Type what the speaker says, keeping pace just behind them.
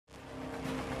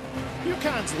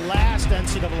UConn's last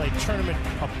NCAA tournament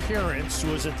appearance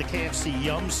was at the KFC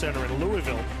Yum Center in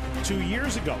Louisville 2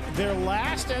 years ago. Their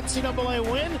last NCAA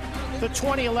win, the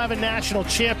 2011 National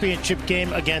Championship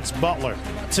game against Butler.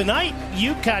 Tonight,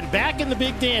 UConn back in the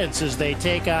big dance as they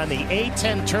take on the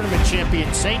A10 tournament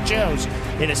champion St. Joe's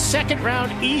in a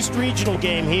second-round East Regional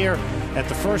game here at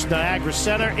the First Niagara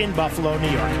Center in Buffalo, New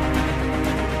York.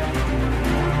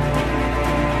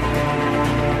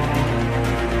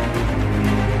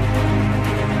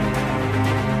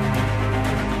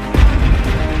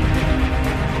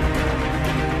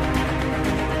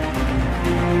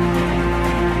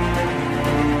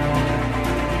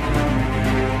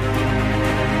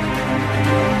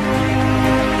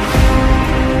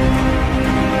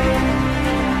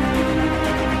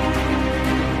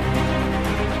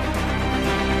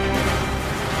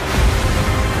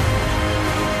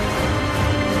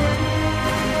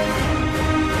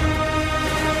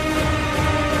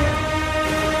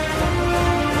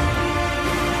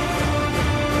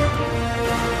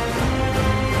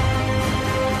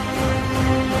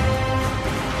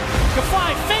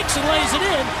 And lays it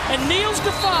in, and Niels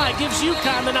Defy gives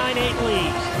UConn the 9-8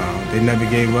 lead. They never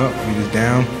gave up. We was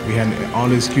down. We had all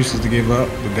the excuses to give up.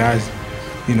 The guys,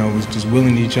 was just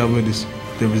willing to each other.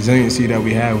 The resiliency that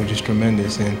we had was just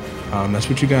tremendous, and that's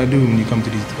what you got to do when you come to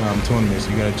these tournaments.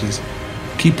 You got to just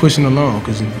keep pushing along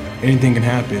because anything can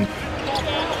happen.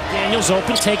 Daniels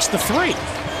open, takes the three.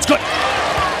 It's good.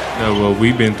 No, well,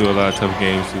 we've been through a lot of tough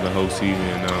games through the whole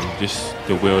season. Just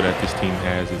the will that this team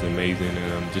has is amazing,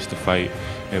 and just to fight,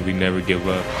 and we never give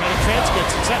up. Fans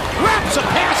gets it set, wraps a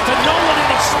pass to Nolan,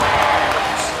 and he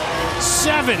slams.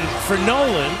 7 for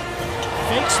Nolan.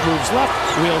 Fakes, moves left,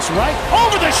 wheels right,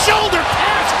 over the shoulder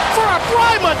pass for a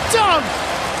Brima dunk.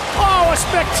 Oh, a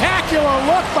spectacular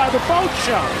look by the boat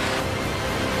shot.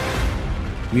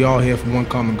 We all here for one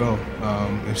common goal.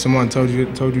 If someone told you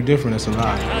different, that's a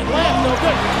lie. Layup, no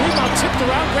good. Rebound tipped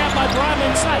around, grabbed by Brima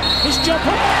inside. His jump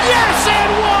hook, yes,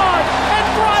 and one! And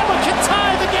Brima can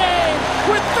tie the game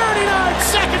with 39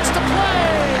 seconds to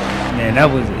play. Man,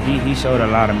 that was he showed a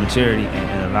lot of maturity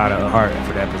and a lot of heart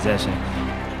for that possession.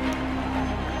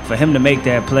 For him to make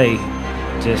that play,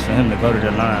 just for him to go to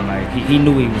the line, like he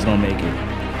knew he was gonna make it.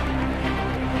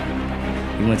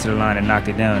 He went to the line and knocked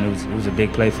it down. It was a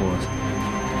big play for us.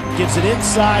 Gives it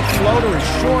inside, floater is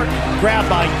short, grabbed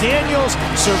by Daniels,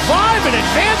 survive and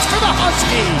advance for the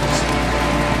Huskies.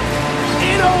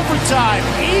 In overtime,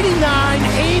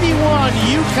 89-81,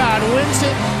 UConn wins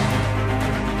it.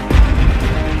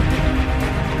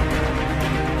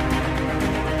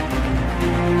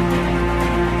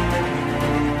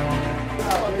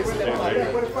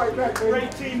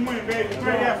 Great team win, baby.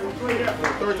 Great effort, great effort.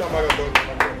 Third time I got to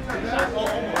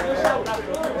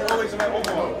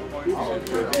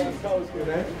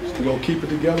We're going to keep it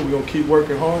together. We're going to keep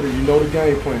working hard, and you know the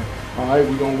game plan. All right,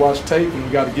 we're going to watch tape, and we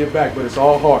got to get back, but it's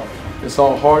all hard. It's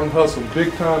all hard and hustle.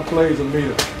 Big time plays,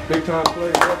 Amita. Big time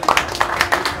plays.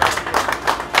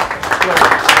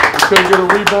 We couldn't get a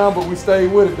rebound, but we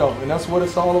stayed with it, though, and that's what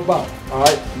it's all about. All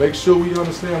right, make sure we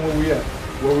understand where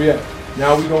we at.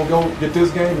 Now we're going to go get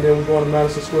this game, and then we're going to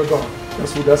Madison Square Garden.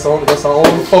 That's our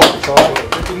only focus, all right?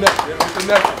 Hit the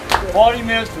net. 40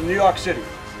 minutes to New York City.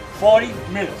 40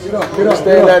 minutes. Get up.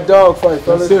 Stay in that dog fight,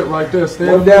 fellas. That's it right there.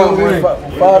 Stay one down,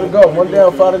 5 to go. 1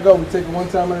 down, 5 to go. We take it one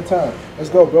time at a time. Let's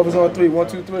go. Brothers on 3. 1,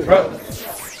 2, 3.